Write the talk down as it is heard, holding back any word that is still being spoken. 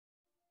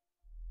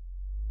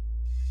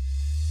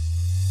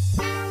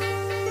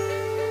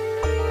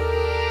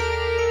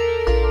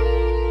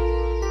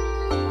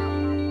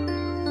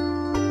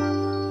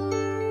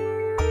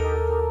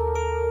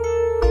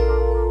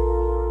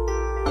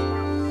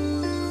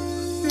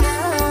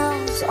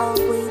is all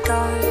we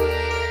got,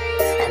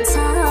 and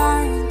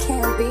time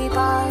can't be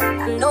bought.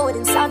 I know it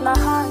inside my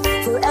heart,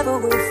 forever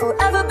will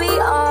forever be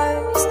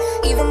ours.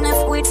 Even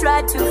if we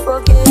tried to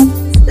forget,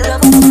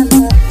 love will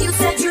remember. You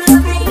said you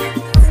love me,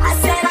 I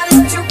said I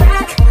loved you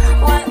back.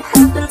 What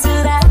happened to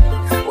that?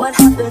 What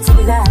happened to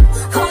that?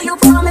 All your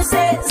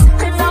promises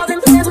and all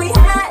the plans we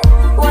had.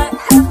 What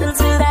happened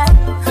to that?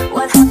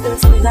 What happened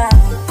to that?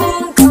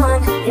 Boom,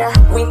 gone, yeah,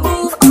 we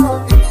move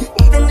on.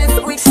 Even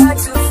if we try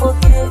to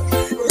forget,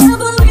 love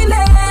will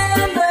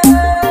remember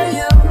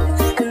you,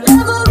 and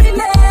love will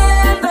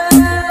remember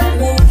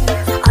me.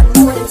 I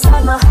know it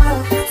inside my heart,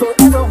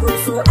 forever will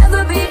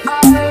forever be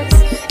ours.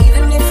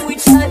 Even if we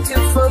try to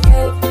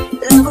forget,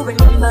 love will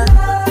remember.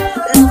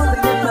 Love will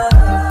remember.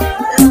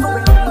 Love will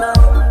remember.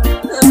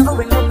 Love will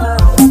remember.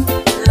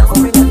 Love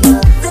will remember.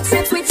 The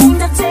trips we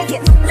dreamed of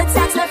taking, the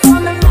times left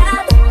on the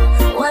map.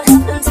 What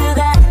happened to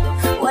that?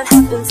 What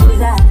happened to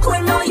that?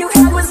 When all you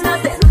had was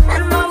nothing,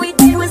 and all we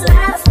did was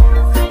laugh.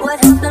 What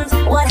happened?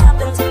 What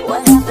happened?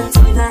 What happened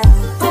to that?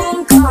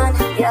 Boom, gone,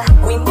 yeah,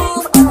 we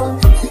move on.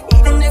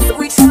 Even if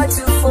we try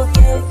to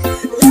forget,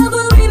 love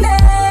will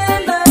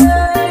remember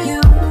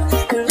you,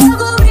 and love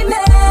will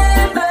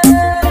remember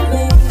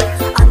me.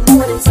 I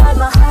know it inside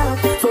my heart,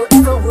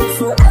 forever will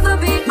forever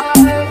be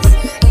ours.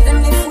 Even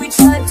if we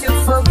try to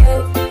forget,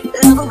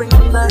 love will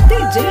remember.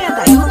 DJ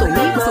Adailton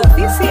Mix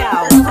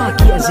Oficial.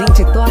 Aqui a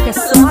gente toca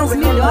só as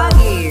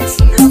melhores.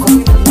 Love will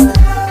remember.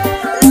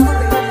 Love will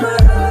remember.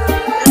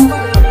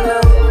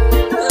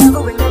 Love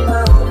will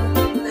remember.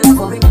 Love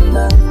will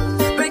remember.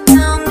 Break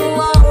down the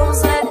walls,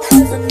 let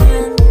heaven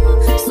in.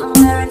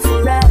 Somewhere and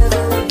forever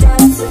we'll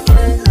dance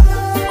again.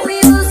 We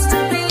used to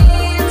be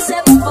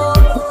inseparable.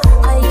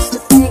 I used to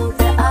think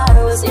that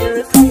I was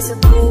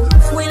irreplaceable.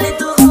 We lit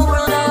the whole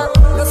world up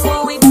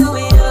before we blew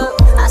it up.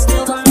 I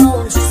still don't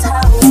know just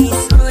how we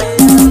screwed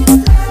it up.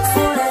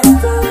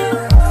 Forever,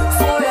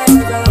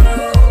 forever,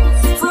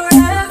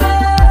 forever.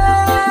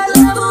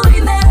 Love will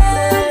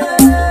remember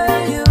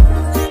you,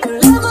 and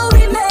love will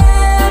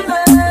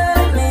remember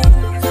me.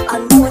 I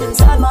know it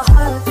inside my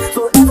heart,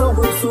 forever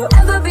will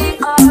forever be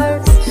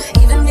ours.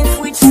 Even if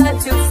we try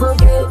to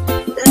forget,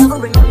 love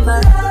will remember.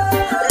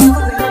 Love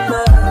will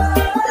remember.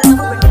 Love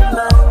will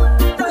remember.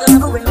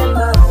 Love will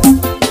remember.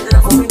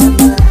 Love will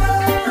remember.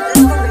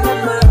 Love will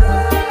remember.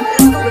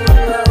 Love will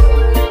remember.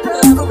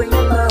 Love will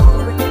remember.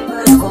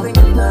 Love will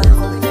remember.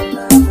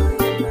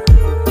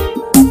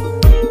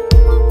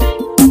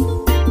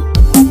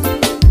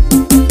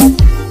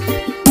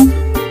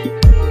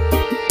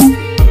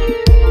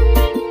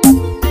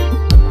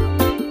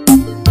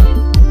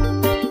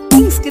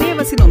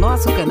 Inscreva-se no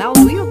nosso canal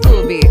do YouTube.